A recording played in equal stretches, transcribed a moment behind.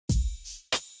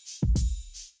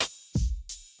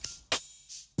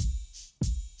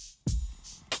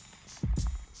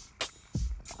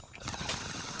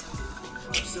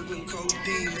popping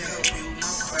codeine to help me with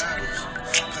my problems.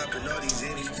 Popping all these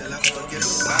Annies till I forget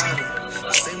about them.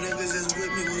 The same niggas that's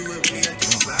with me was with me at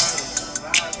the bottom.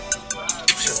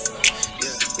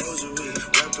 Yeah, rosary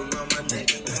wrapped around my neck.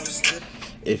 I'm still.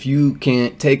 If you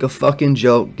can't take a fucking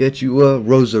joke, get you a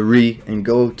rosary and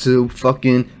go to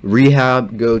fucking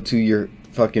rehab. Go to your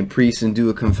fucking priest and do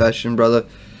a confession, brother.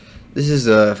 This is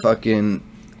a fucking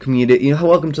comedic. You know,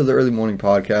 welcome to the early morning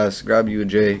podcast. Grab you a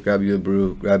J, grab you a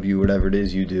brew, grab you whatever it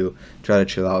is you do. Try to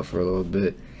chill out for a little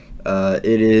bit.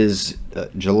 It is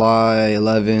July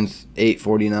 11th,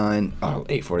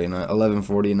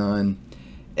 11:49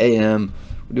 a.m.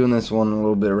 We're doing this one a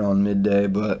little bit around midday,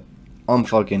 but I'm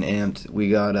fucking amped.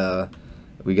 We got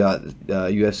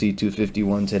UFC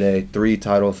 251 today. 3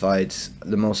 title fights.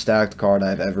 The most stacked card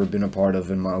I've ever been a part of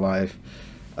in my life.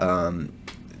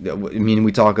 I mean,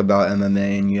 we talk about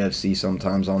MMA and UFC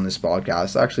sometimes on this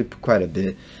podcast, actually quite a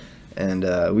bit, and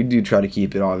we do try to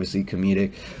keep it obviously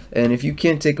comedic. And if you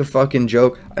can't take a fucking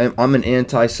joke, I'm an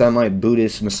anti-Semite,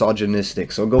 Buddhist,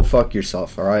 misogynistic, so go fuck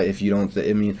yourself, alright? If you don't,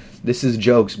 I mean, this is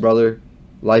jokes, brother.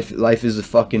 Life is a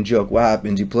fucking joke. What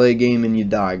happens? You play a game and you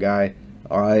die, guy.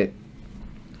 Alright?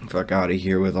 Fuck out of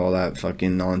here with all that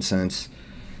fucking nonsense.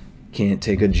 Can't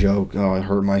take a joke. Oh, it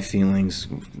hurt my feelings.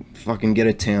 Fucking get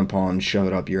a tampon, shove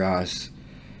it up your ass.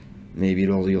 Maybe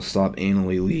you'll stop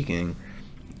anally leaking.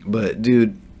 But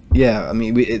dude, yeah, I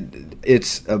mean,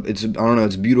 it's I don't know.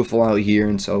 It's beautiful out here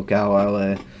in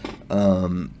SoCal,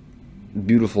 LA.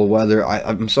 Beautiful weather.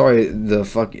 I'm sorry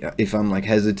if I'm like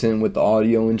hesitant with the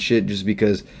audio and shit, just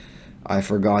because I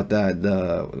forgot that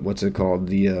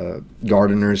the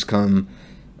gardeners come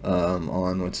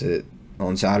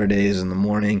on Saturdays in the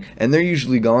morning, and they're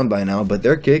usually gone by now, but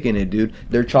they're kicking it, dude.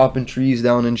 They're chopping trees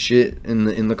down and shit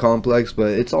in the complex,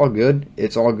 but it's all good.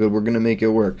 It's all good. We're gonna make it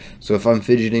work. So if I'm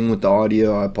fidgeting with the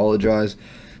audio, I apologize.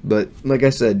 But like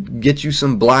I said, get you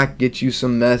some black, get you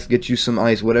some meth, get you some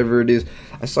ice, whatever it is.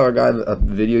 I saw a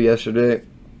video yesterday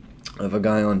of a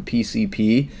guy on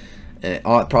PCP,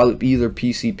 probably either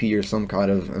PCP or some kind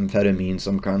of amphetamine,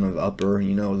 some kind of upper,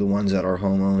 you know, the ones that are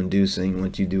homo-inducing.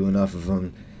 Once you do enough of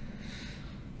them,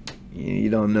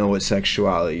 you don't know what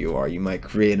sexuality you are. You might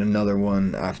create another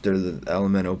one after the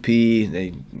LMNOP.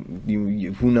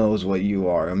 Who knows what you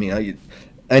are? I mean,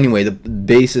 anyway, the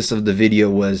basis of the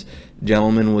video was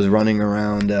gentleman was running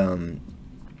around. I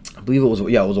believe it was a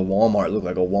Walmart. It looked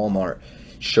like a Walmart,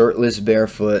 shirtless,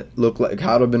 barefoot. Looked like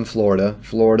had to have been Florida.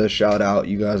 Florida, shout out,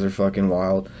 you guys are fucking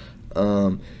wild.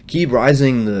 Keep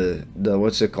rising the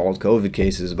what's it called, COVID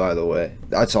cases. By the way,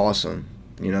 that's awesome.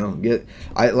 You know,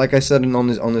 like I said on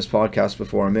this podcast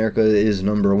before, America is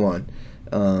number one.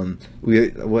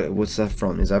 What's that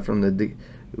from? Is that from the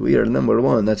we are number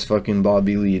one? That's fucking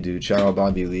Bobby Lee, dude. Shout out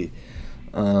Bobby Lee.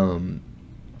 Yeah,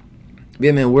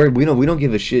 man, we don't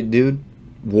give a shit, dude.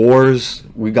 Wars,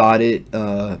 we got it.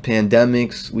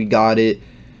 Pandemics, we got it.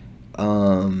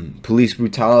 Police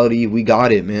brutality, we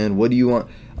got it, man. What do you want?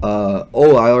 I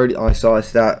saw a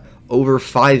stat. Over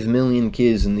 5 million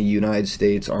kids in the United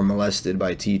States are molested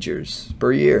by teachers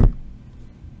per year.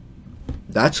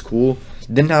 That's cool.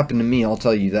 Didn't happen to me, I'll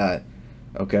tell you that.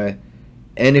 Okay?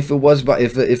 And if it was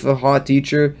if a hot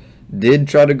teacher did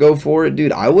try to go for it,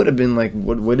 dude, I would have been like,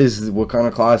 what kind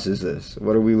of class is this?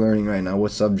 What are we learning right now?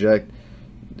 What subject?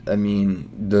 I mean,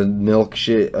 the milk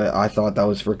shit, I thought that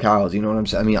was for cows, you know what I'm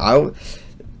saying? I mean,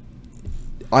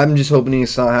 I'm just hoping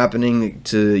it's not happening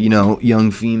to, you know,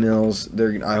 young females.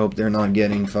 I hope they're not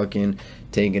getting fucking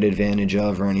taken advantage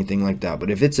of or anything like that. But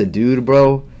if it's a dude,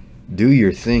 bro, do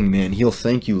your thing, man. He'll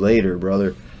thank you later,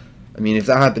 brother. I mean, if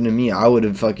that happened to me, I would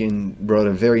have fucking wrote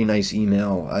a very nice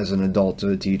email as an adult to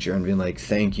the teacher and been like,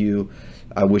 thank you.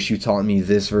 I wish you taught me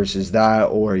this versus that,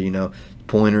 or, you know,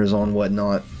 pointers on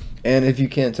whatnot. And if you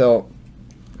can't tell,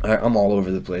 I'm all over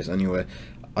the place anyway.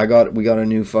 We got a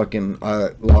new fucking,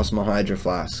 I lost my Hydro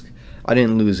Flask. I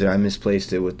didn't lose it, I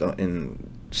misplaced it in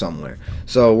somewhere.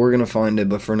 So we're gonna find it,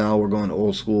 but for now we're going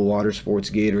old school water sports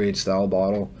Gatorade style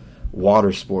bottle.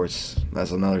 Water sports,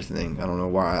 that's another thing. I don't know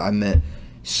why I meant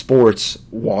sports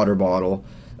water bottle.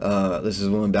 This is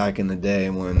one back in the day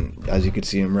when, as you could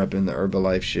see, I'm repping the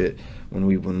Herbalife shit when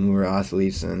we were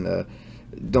athletes. And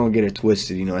don't get it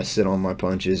twisted, you know, I sit on my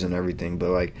punches and everything, but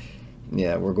like,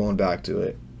 yeah, we're going back to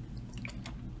it.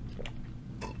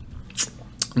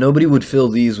 Nobody would fill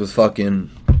these with fucking,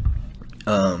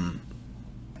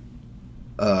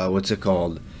 what's it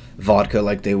called, vodka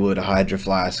like they would a Hydro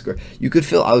Flask. Or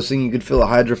I was thinking you could fill a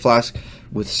Hydro Flask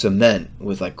with cement,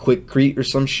 with like Quickcrete or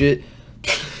some shit.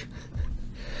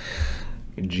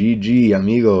 GG,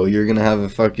 amigo, you're gonna have a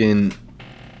fucking,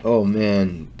 oh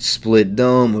man, split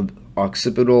dome,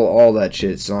 occipital, all that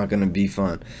shit. It's not gonna be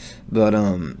fun. But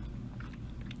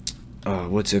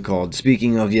what's it called?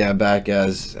 Speaking of, yeah, back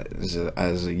as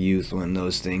a youth, when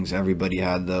those things, everybody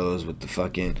had those with the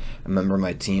fucking. I remember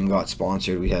my team got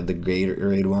sponsored. We had the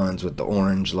Gatorade ones with the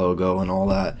orange logo and all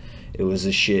that. It was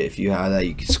a shit. If you had that,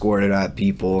 you could squirt it at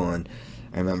people. And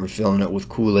I remember filling it with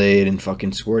Kool-Aid and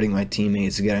fucking squirting my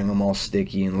teammates, getting them all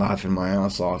sticky and laughing my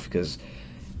ass off, because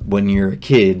when you're a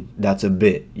kid, that's a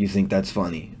bit. You think that's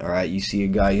funny, alright? You see a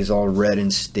guy, he's all red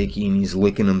and sticky, and he's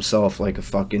licking himself like a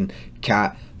fucking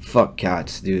cat. Fuck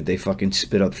cats, dude. They fucking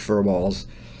spit up fur balls.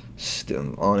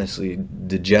 Still, honestly,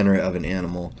 degenerate of an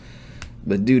animal.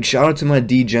 But, dude, shout out to my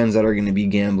D-gens that are going to be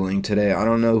gambling today. I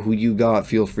don't know who you got.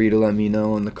 Feel free to let me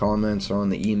know in the comments or on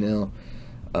the email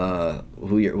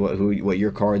what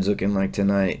your card's looking like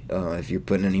tonight. If you're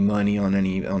putting any money on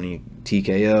any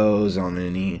TKOs, on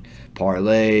any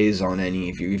parlays, on any,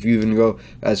 if you even go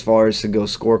as far as to go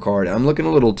scorecard. I'm looking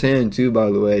a little tan too, by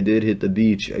the way. I did hit the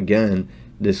beach again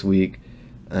this week,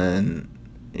 and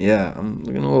yeah, I'm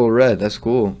looking a little red. That's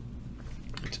cool.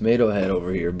 Tomato head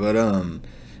over here. But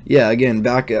yeah, again,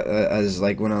 back as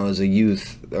like when I was a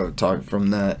youth, talk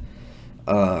from that.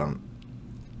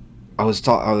 I was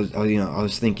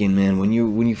thinking, man, when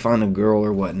you find a girl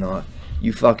or whatnot,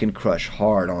 you fucking crush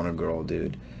hard on a girl,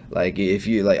 dude. Like, if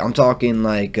you, like, I'm talking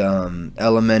like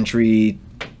elementary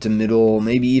to middle,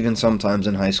 maybe even sometimes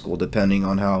in high school, depending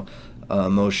on how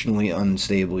emotionally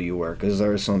unstable you were. Because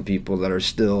there are some people that are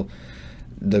still,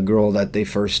 the girl that they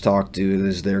first talk to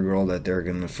is their girl that they're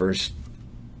gonna first,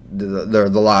 the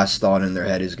last thought in their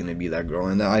head is gonna be that girl.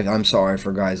 And I'm sorry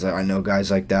for guys. I know guys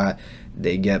like that.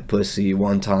 They get pussy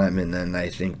one time, and then I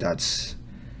think that's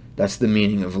the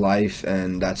meaning of life,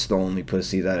 and that's the only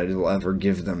pussy that will ever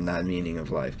give them that meaning of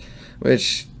life.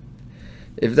 Which,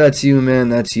 if that's you, man,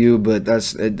 that's you. But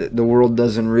the world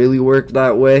doesn't really work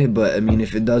that way. But I mean,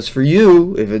 if it does for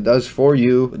you,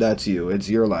 that's you. It's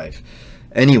your life.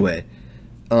 Anyway,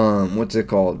 what's it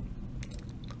called?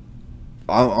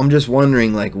 I'm just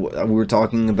wondering, like, we were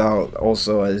talking about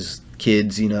also as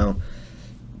kids,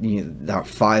 that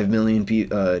 5 million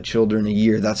children a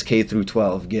year, that's K through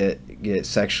 12, get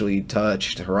sexually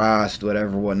touched, harassed,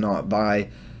 whatever, whatnot, by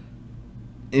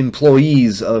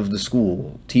employees of the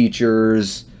school,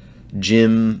 teachers,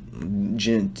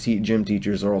 gym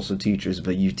teachers are also teachers,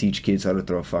 but you teach kids how to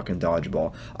throw a fucking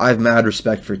dodgeball. I have mad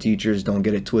respect for teachers, don't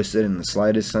get it twisted in the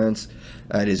slightest sense.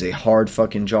 That is a hard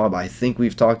fucking job. I think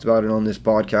we've talked about it on this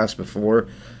podcast before,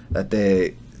 that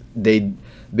they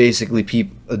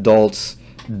basically adults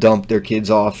dump their kids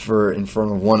off in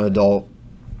front of one adult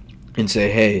and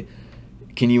say, hey,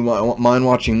 can you mind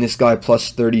watching this guy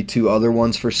plus 32 other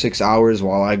ones for 6 hours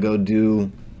while I go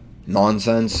do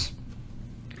nonsense?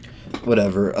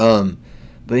 Whatever.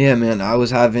 But yeah, man, I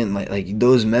was having like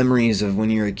those memories of when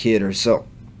you're a kid are so,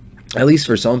 at least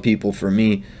for some people, for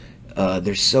me,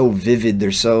 they're so vivid.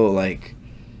 They're so, like,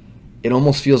 it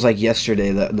almost feels like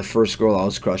yesterday, the first girl I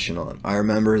was crushing on. I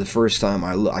remember the first time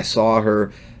I saw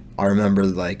her. I remember,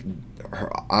 like,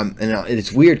 and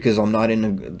it's weird because I'm not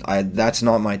that's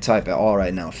not my type at all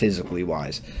right now, physically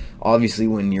wise. Obviously,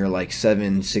 when you're like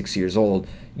 6 years old,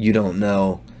 you don't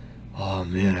know. Oh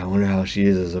man, I wonder how she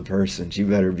is as a person. She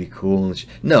better be cool.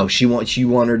 No, she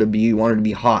wanted to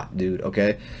be hot, dude.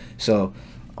 Okay, so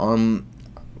around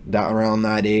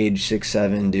that age, 6,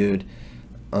 7, dude.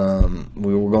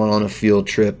 We were going on a field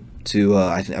trip to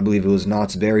I believe it was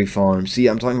Knott's Berry Farm. See,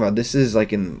 I'm talking about, this is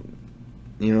like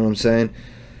you know what I'm saying?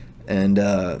 And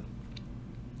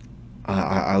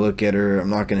I look at her, I'm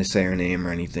not going to say her name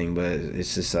or anything, but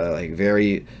it's just like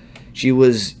she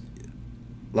was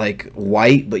like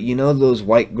white, but you know those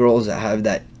white girls that have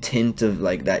that tint of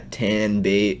like that tan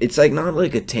beige. It's like not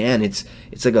like a tan, it's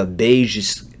like a beige,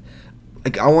 just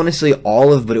like, I want to say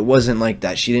olive, but it wasn't like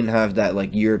that. She didn't have that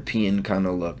like European kind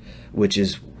of look, which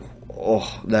is,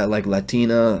 that like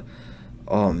Latina.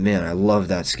 Oh man, I love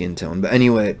that skin tone. But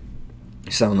anyway,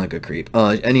 sound like a creep.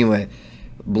 Anyway,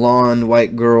 blonde,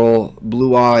 white girl,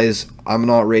 blue eyes. I'm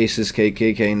not racist,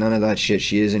 KKK, none of that shit.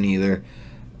 She isn't either.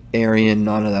 Aryan,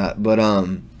 none of that. But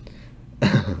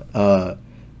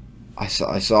I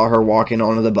saw her walking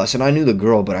onto the bus, and I knew the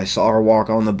girl, but I saw her walk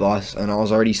on the bus, and I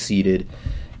was already seated.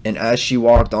 And as she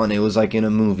walked on, it was like in a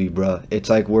movie, bruh. It's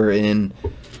like we're in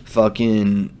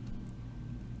fucking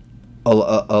a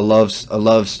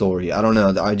love story. I don't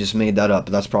know. I just made that up.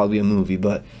 That's probably a movie,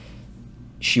 but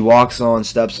she walks on,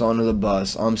 steps onto the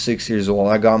bus. I'm 6 years old.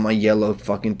 I got my yellow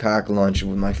fucking pack lunch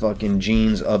with my fucking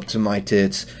jeans up to my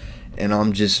tits, and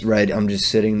I'm just ready. I'm just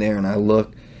sitting there, and I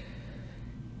look,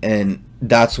 and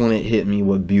that's when it hit me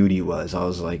what beauty was. I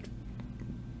was like,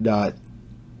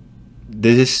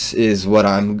 this is what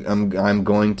I'm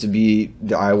going to be.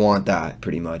 I want that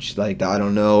pretty much. Like, I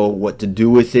don't know what to do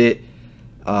with it.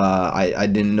 I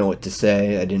didn't know what to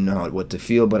say. I didn't know what to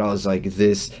feel, but I was like,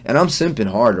 this, and I'm simping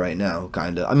hard right now,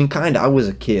 kind of. I mean, kind of. I was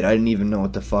a kid. I didn't even know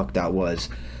what the fuck that was,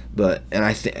 but and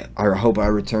I hope I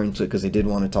return to it because I did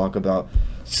want to talk about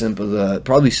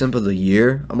probably simp of the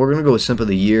year. We're gonna go with simp of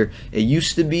the year. It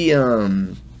used to be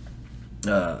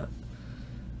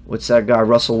what's that guy,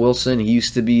 Russell Wilson? He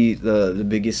used to be the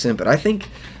biggest simp, but I think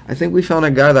we found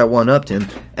a guy that one-upped him.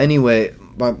 Anyway,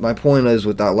 my point is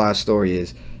with that last story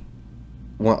is,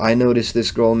 when I noticed this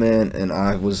girl, man, and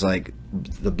I was like,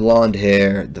 the blonde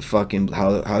hair, the fucking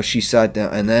how she sat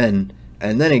down, and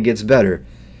then it gets better.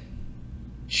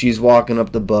 She's walking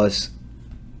up the bus.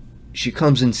 She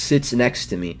comes and sits next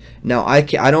to me. Now I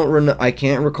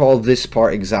can't recall this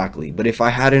part exactly, but if I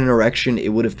had an erection, it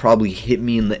would have probably hit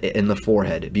me in the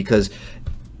forehead, because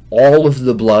all of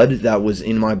the blood that was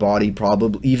in my body,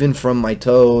 probably even from my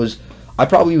toes, I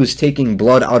probably was taking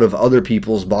blood out of other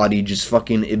people's body, just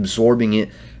fucking absorbing it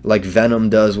like Venom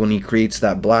does when he creates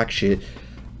that black shit.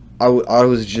 I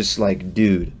was just like,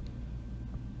 dude,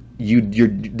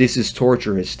 this is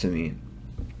torturous to me.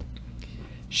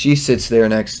 She sits there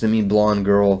next to me, blonde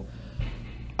girl.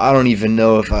 I don't even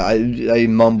know if I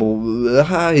mumble,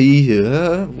 hi,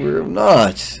 we're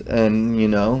not, and you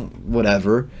know,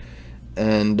 whatever.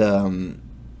 And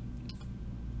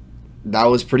that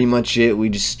was pretty much it. We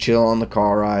just chill on the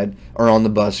car ride, or on the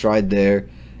bus ride there.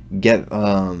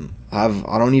 I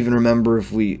don't even remember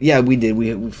if we did.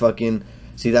 We fucking,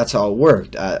 see, that's how it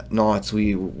worked. At Knott's,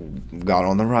 we got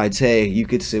on the rides. Hey, you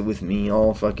could sit with me.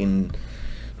 I'll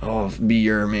be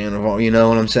your man of all. You know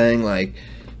what I'm saying? Like,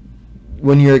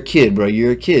 when you're a kid, bro,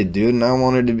 you're a kid, dude. And I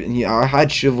wanted to be, I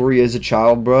had chivalry as a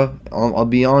child, bro. I'll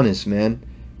be honest, man.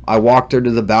 I walked her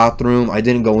to the bathroom. I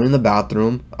didn't go in the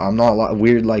bathroom. I'm not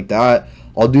weird like that.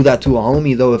 I'll do that to a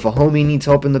homie, though. If a homie needs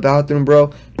help in the bathroom,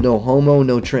 bro, no homo,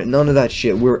 no none of that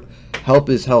shit. Help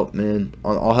is help, man.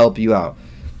 I'll help you out.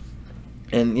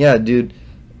 And yeah, dude,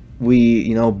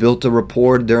 we, built a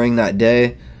rapport during that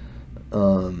day.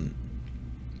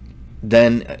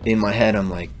 Then in my head, I'm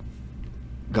like,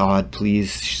 God,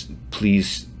 please,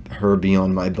 her be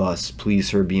on my bus.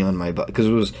 Please, her be on my bus. Because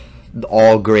it was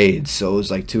all grades, so it was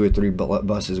like 2 or 3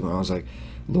 buses when I was like,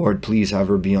 Lord, please have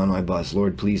her be on my bus.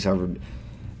 Lord, please have her.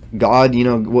 God, you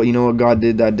know what God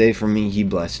did that day for me? He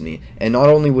blessed me. And not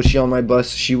only was she on my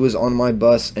bus, she was on my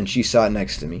bus and she sat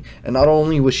next to me. And not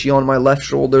only was she on my left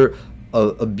shoulder,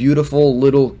 a beautiful,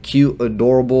 little, cute,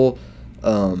 adorable,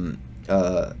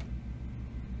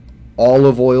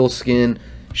 olive oil skin,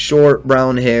 short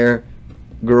brown hair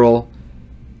girl,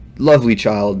 lovely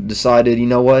child, decided, you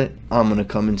know what, I'm gonna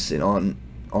come and sit on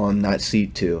that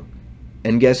seat too.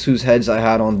 And guess whose heads I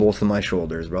had on both of my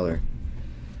shoulders, brother?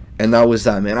 And that was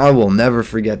that, man. I will never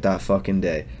forget that fucking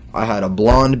day. I had a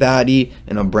blonde baddie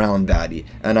and a brown baddie.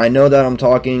 And I know that I'm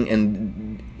talking,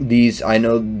 and I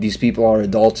know these people are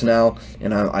adults now,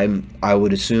 and I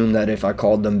would assume that if I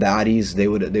called them baddies, they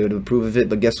would approve of it.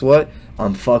 But guess what?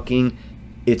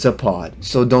 It's a pod,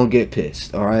 so don't get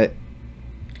pissed, alright?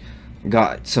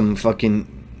 Got some fucking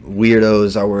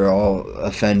weirdos that were all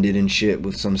offended and shit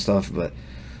with some stuff, but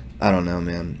I don't know,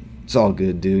 man. It's all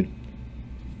good, dude.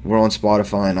 We're on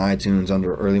Spotify and iTunes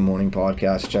under Early Morning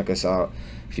Podcast. Check us out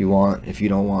if you want. If you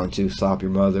don't want to, slap your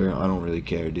mother. I don't really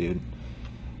care, dude.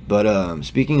 But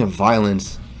speaking of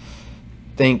violence,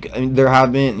 there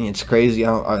have been, it's crazy.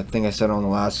 I think I said on the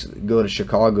last, go to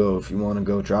Chicago if you want to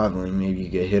go traveling. Maybe you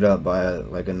get hit up by a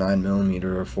 9mm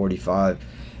or a 45,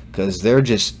 because they're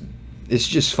just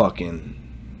shooting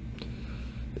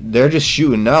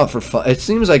out for fun. It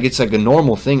seems like it's like a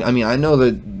normal thing. I mean, I know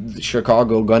that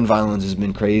Chicago gun violence has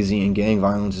been crazy and gang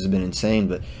violence has been insane,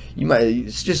 but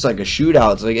it's just like a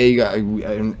shootout. It's like, hey, you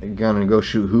gonna go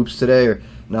shoot hoops today? Or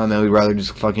no, man, we'd rather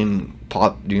just fucking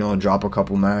pop, drop a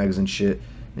couple mags and shit.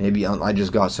 Maybe I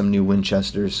just got some new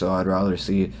Winchesters, so I'd rather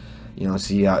see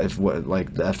if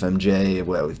like the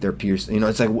FMJ, if they're pierced.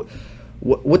 It's like,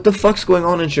 what the fuck's going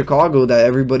on in Chicago that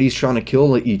everybody's trying to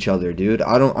kill each other, dude?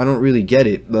 I don't really get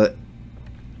it. But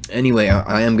anyway,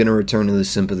 I am gonna return to the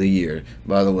simp of the year,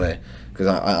 by the way, because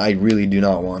I really do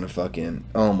not want to fucking,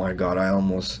 oh my god, I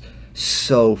almost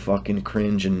so fucking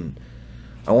cringe, and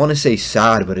I want to say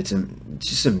sad, but it's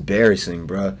just embarrassing,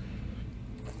 bruh.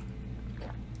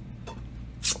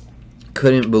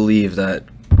 Couldn't believe that.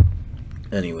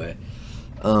 Anyway,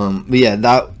 but yeah,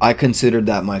 that I considered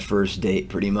that my first date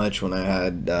pretty much when I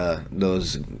had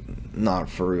those, not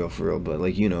for real, but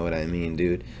like, you know what I mean,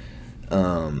 dude.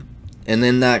 And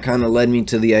then that kind of led me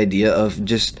to the idea of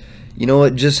just, You know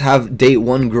what? Just have date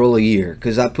one girl a year,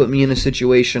 because that put me in a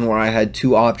situation where I had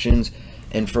two options,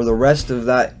 and for the rest of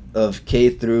that of K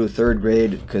through third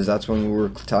grade, because that's when we were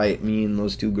tight, me and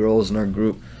those two girls in our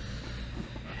group.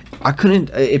 I couldn't.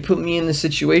 It put me in the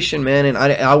situation, man, and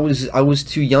I was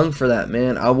too young for that,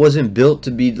 man. I wasn't built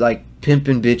to be like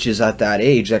pimping bitches at that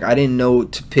age. Like I didn't know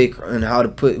to pick and how to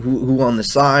put who on the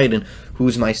side and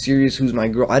who's my serious, who's my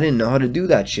girl. I didn't know how to do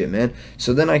that shit, man.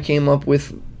 So then I came up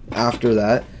with, after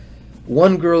that,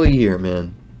 one girl a year,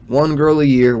 man. One girl a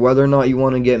year, whether or not you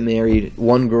want to get married,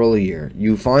 one girl a year.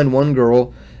 You find one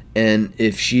girl, and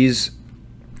if she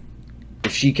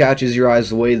catches your eyes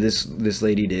the way this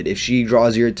lady did, if she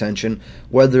draws your attention,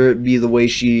 whether it be the way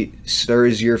she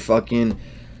stirs your fucking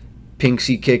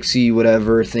Pinksy Kixie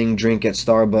whatever thing drink at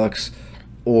Starbucks,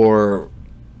 or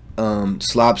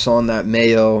slaps on that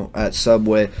mayo at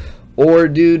Subway, or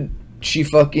dude, she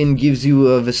fucking gives you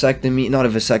a vasectomy, not a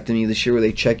vasectomy, the shit where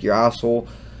they check your asshole,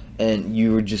 and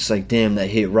you were just like, damn, that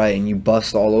hit right, and you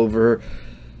bust all over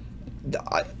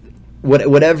her.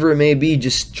 Whatever it may be,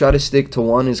 just try to stick to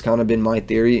one has kind of been my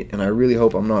theory, and I really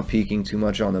hope I'm not peeking too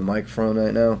much on the microphone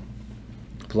right now.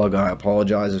 Plug, I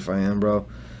apologize if I am, bro.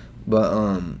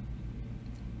 But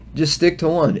just stick to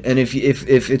one, and if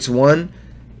it's one,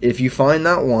 if you find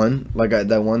that one, like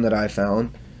that one that I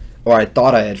found, or I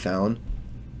thought I had found,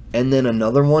 and then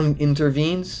another one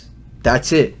intervenes,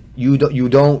 that's it. You don't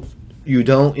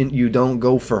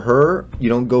go for her. You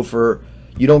don't go for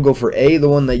A, the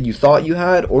one that you thought you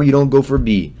had, or you don't go for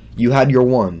B. You had your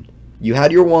one. You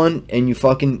had your one, and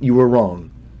you were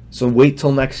wrong. So wait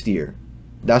till next year.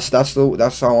 That's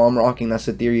how I'm rocking. That's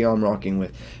the theory I'm rocking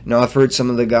with. Now I've heard some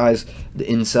of the guys, the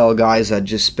incel guys that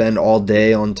just spend all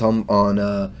day on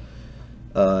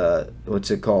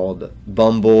what's it called,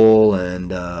 Bumble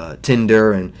and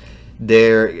Tinder, and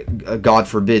they're, God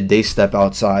forbid, they step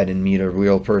outside and meet a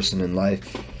real person in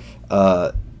life.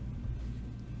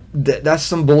 That's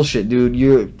some bullshit, dude.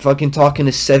 You're fucking talking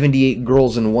to 78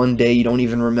 girls in one day. You don't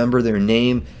even remember their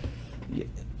name.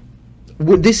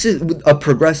 This is a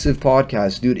progressive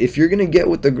podcast, dude. If you're gonna get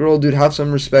with the girl, dude, have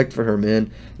some respect for her,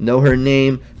 man. Know her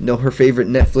name, know her favorite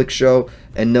Netflix show,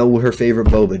 and know her favorite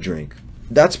boba drink.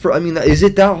 I mean, is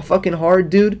it that fucking hard,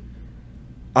 dude?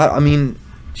 I mean,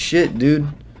 shit, dude.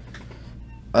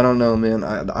 I don't know, man.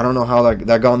 I don't know how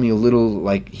that got me a little,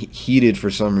 like, heated for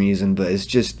some reason, but it's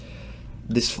just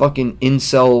this fucking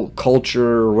incel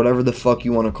culture, or whatever the fuck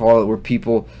you want to call it, where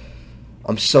people...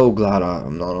 I'm so glad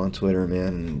I'm not on Twitter,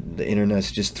 man. The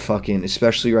internet's just fucking...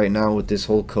 Especially right now with this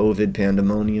whole COVID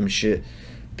pandemonium shit.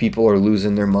 People are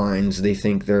losing their minds. They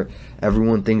think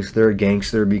everyone thinks they're a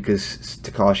gangster because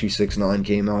Tekashi 6ix9ine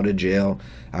came out of jail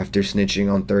after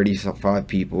snitching on 35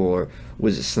 people, or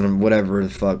was it some... whatever the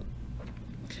fuck.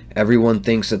 Everyone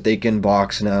thinks that they can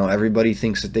box now. Everybody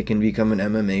thinks that they can become an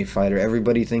MMA fighter.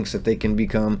 Everybody thinks that they can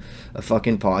become a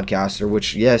fucking podcaster,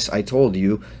 which, yes, I told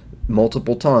you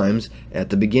multiple times at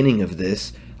the beginning of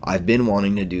this, I've been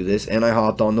wanting to do this, and I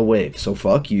hopped on the wave. So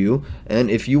fuck you.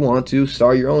 And if you want to,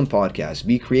 start your own podcast.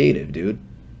 Be creative, dude.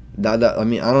 I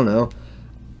mean, I don't know.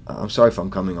 I'm sorry if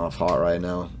I'm coming off hot right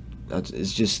now.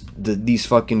 It's just these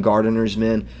fucking gardeners,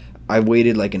 man. I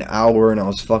waited like an hour, and I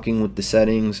was fucking with the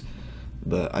settings.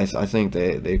 But I think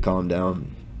they calmed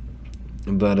down.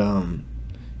 But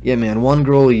yeah, man, one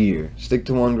girl a year. Stick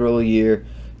to one girl a year.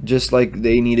 Just like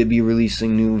they need to be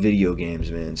releasing new video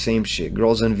games, man. Same shit.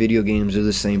 Girls on video games are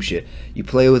the same shit. You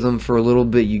play with them for a little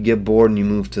bit, you get bored, and you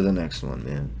move to the next one,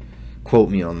 man.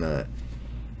 Quote me on that.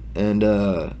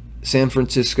 And San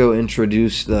Francisco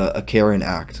introduced a Karen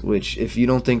Act, which, if you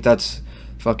don't think that's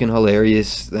fucking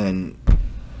hilarious, then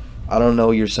I don't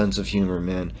know your sense of humor,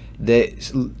 man.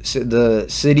 The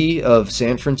city of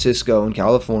San Francisco in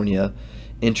California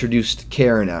introduced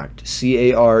Karen Act,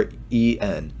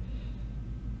 Caren,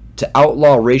 to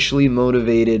outlaw racially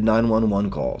motivated 911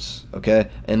 calls, okay?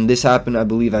 And this happened, I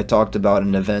believe I talked about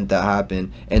an event that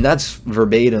happened, and that's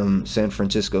verbatim San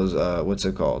Francisco's, what's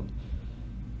it called?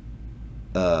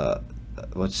 I'm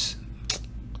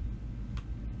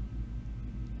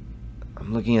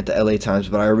looking at the LA Times,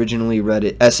 but I originally read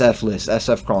it, SF list,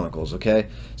 SF Chronicles, okay?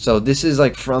 So this is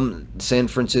like from San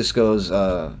Francisco's,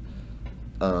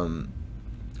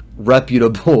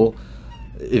 reputable,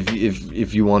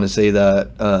 if you want to say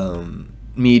that,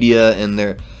 media,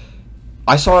 and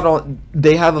I saw it on,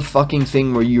 they have a fucking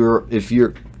thing where if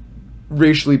you're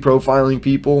racially profiling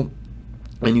people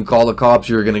and you call the cops,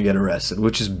 you're gonna get arrested,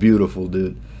 which is beautiful,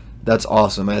 dude. That's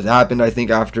awesome. It happened, I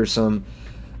think, after some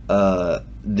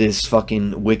this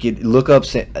fucking wicked, look up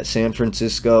San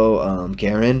Francisco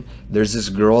Karen. There's this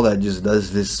girl that just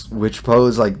does this witch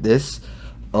pose like this.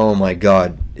 Oh my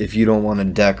god. If you don't want to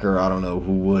deck her, I don't know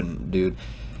who wouldn't, dude.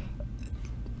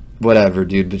 Whatever,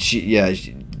 dude. But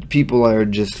people are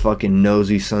just fucking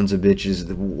nosy sons of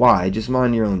bitches. Why? Just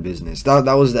mind your own business. That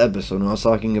was the episode when I was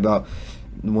talking about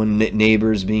when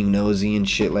neighbors being nosy and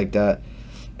shit like that.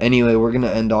 Anyway, we're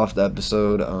gonna end off the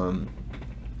episode on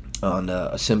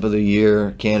a Simp of the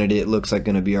Year candidate. Looks like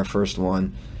gonna be our first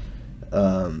one.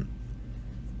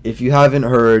 If you haven't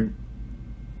heard,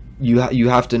 you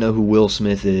have to know who Will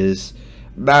Smith is.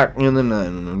 Back in the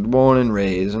 90s, born and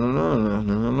raised in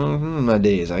my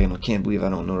days. I can't believe I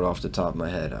don't know it off the top of my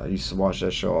head. I used to watch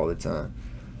that show all the time.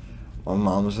 My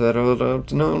mom said, "Oh,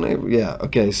 to no neighbor." Yeah.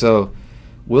 Okay. So,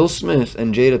 Will Smith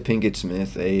and Jada Pinkett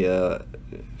Smith, a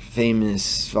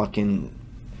famous fucking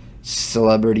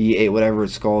celebrity, whatever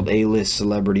it's called, A-list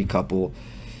celebrity couple,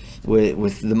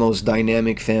 with the most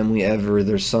dynamic family ever.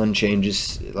 Their son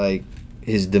changes, like,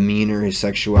 his demeanor, his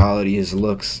sexuality, his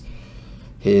looks.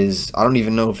 I don't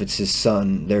even know if it's his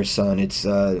son, their son. It's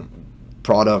a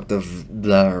product of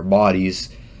their bodies.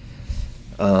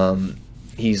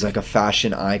 He's like a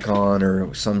fashion icon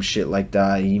or some shit like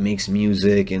that. He makes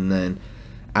music and then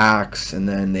acts, and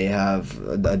then they have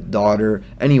a daughter.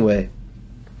 Anyway,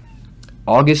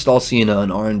 August Alsina, an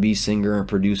R&B singer and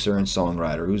producer and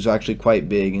songwriter who's actually quite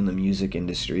big in the music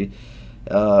industry.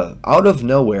 Out of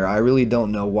nowhere, I really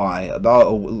don't know why. About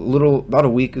a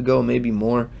week ago, maybe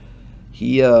more,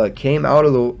 he came out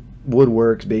of the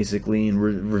woodworks basically and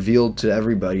revealed to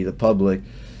everybody, the public,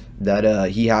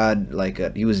 that he had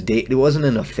he was it wasn't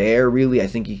an affair really. I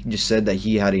think he just said that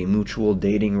he had a mutual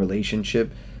dating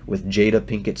relationship with Jada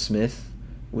Pinkett Smith,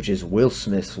 which is Will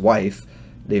Smith's wife.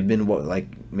 They've been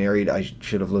married. I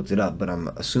should have looked it up, but I'm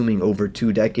assuming over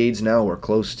 2 decades now, or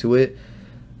close to it.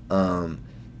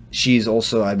 She's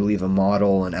also, I believe, a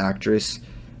model and actress.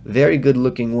 Very good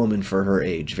looking woman for her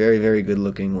age. Very, very good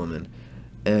looking woman.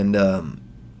 And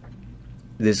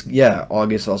August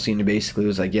Alsina basically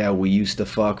was like, yeah, we used to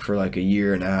fuck for like a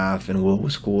year and a half, and Will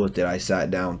was cool with it. I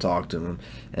sat down, talked to him,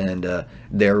 and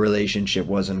their relationship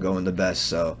wasn't going the best,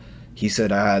 so he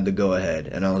said I had to go ahead.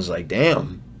 And I was like,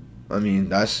 damn. I mean,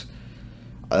 that's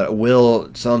I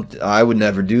would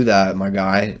never do that, my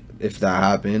guy, if that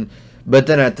happened. But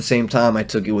then at the same time, I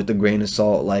took it with a grain of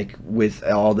salt, like with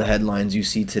all the headlines you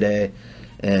see today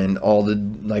and all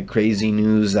the crazy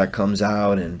news that comes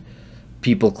out, and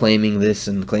people claiming this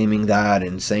and claiming that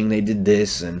and saying they did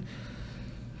this and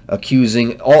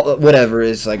accusing whatever.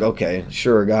 It's like, okay,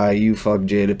 sure, guy, you fuck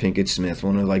Jada Pinkett Smith,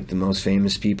 one of the most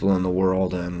famous people in the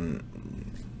world, and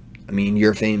I mean,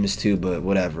 you're famous too, but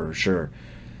whatever, sure.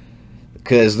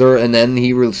 And then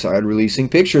he started releasing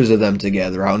pictures of them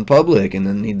together out in public, and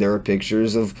then there were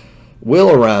pictures of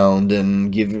Will around,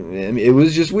 and it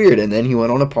was just weird. And then he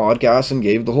went on a podcast and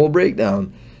gave the whole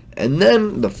breakdown. And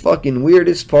then the fucking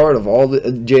weirdest part of all,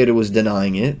 Jada was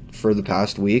denying it for the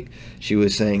past week. She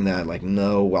was saying that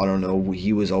no, I don't know,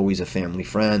 he was always a family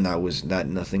friend. That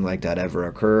nothing like that ever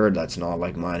occurred. That's not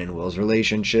like mine and Will's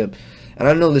relationship. And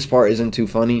I know this part isn't too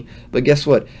funny, but guess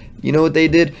what? You know what they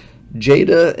did?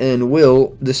 Jada and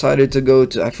Will decided to go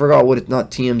to, I forgot what, it's not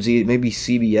TMZ, maybe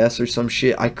CBS or some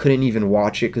shit. I couldn't even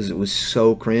watch it because it was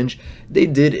so cringe. They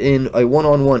did in a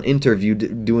one-on-one interview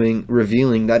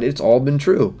revealing that it's all been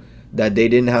true. That they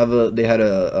had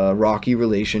a rocky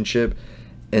relationship.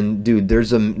 And dude,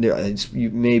 you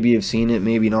maybe have seen it,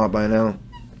 maybe not by now,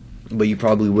 but you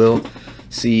probably will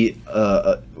see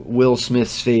Will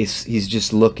Smith's face. He's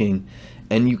just looking,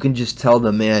 and you can just tell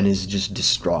the man is just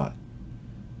distraught.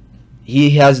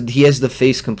 He has the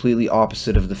face completely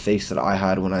opposite of the face that I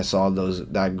had when I saw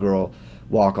that girl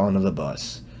walk onto the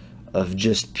bus, of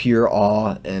just pure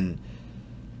awe and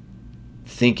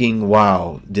thinking,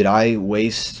 wow, did I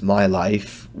waste my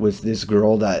life with this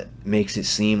girl that makes it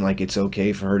seem like it's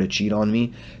okay for her to cheat on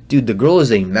me? Dude, the girl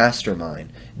is a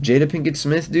mastermind. Jada Pinkett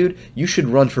Smith, dude, you should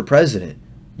run for president.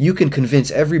 You can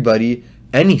convince everybody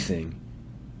anything.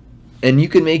 And you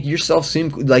can make yourself seem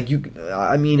like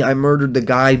I mean, I murdered the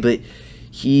guy, but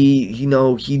he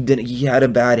had a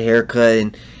bad haircut,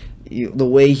 and the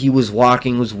way he was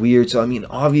walking was weird. So I mean,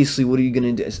 obviously, what are you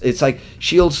gonna do? It's like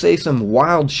she'll say some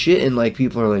wild shit, and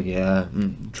people are like, yeah,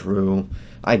 true,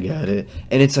 I get it.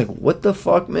 And it's like, what the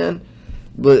fuck, man?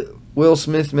 But Will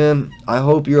Smith, man, I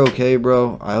hope you're okay,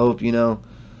 bro. I hope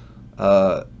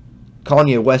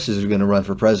Kanye West is going to run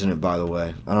for president, by the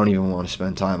way. I don't even want to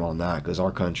spend time on that because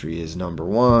our country is number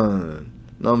one.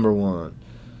 Number one.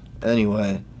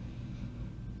 Anyway.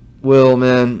 Will,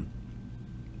 man,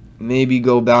 maybe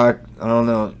go back, I don't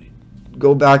know,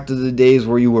 go back to the days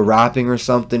where you were rapping or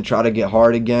something, try to get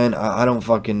hard again. I don't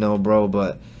fucking know, bro,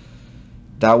 but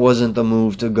that wasn't the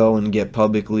move to go and get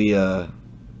publicly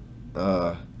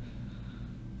I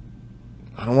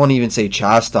don't want to even say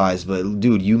chastised, but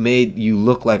dude, you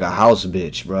look like a house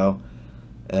bitch, bro.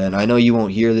 And I know you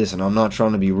won't hear this, and I'm not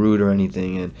trying to be rude or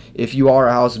anything. And if you are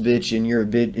a house bitch and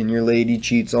your lady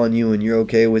cheats on you and you're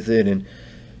okay with it, and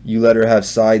you let her have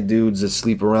side dudes that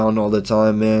sleep around all the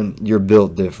time, man, you're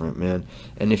built different, man.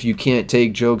 And if you can't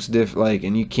take jokes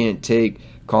and you can't take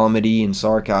comedy and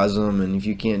sarcasm, and if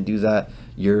you can't do that,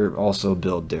 you're also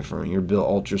built different. You're built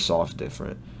ultra soft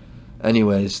different.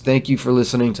 Anyways, thank you for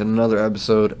listening to another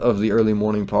episode of the Early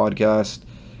Morning Podcast.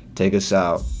 Take us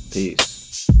out.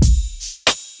 Peace.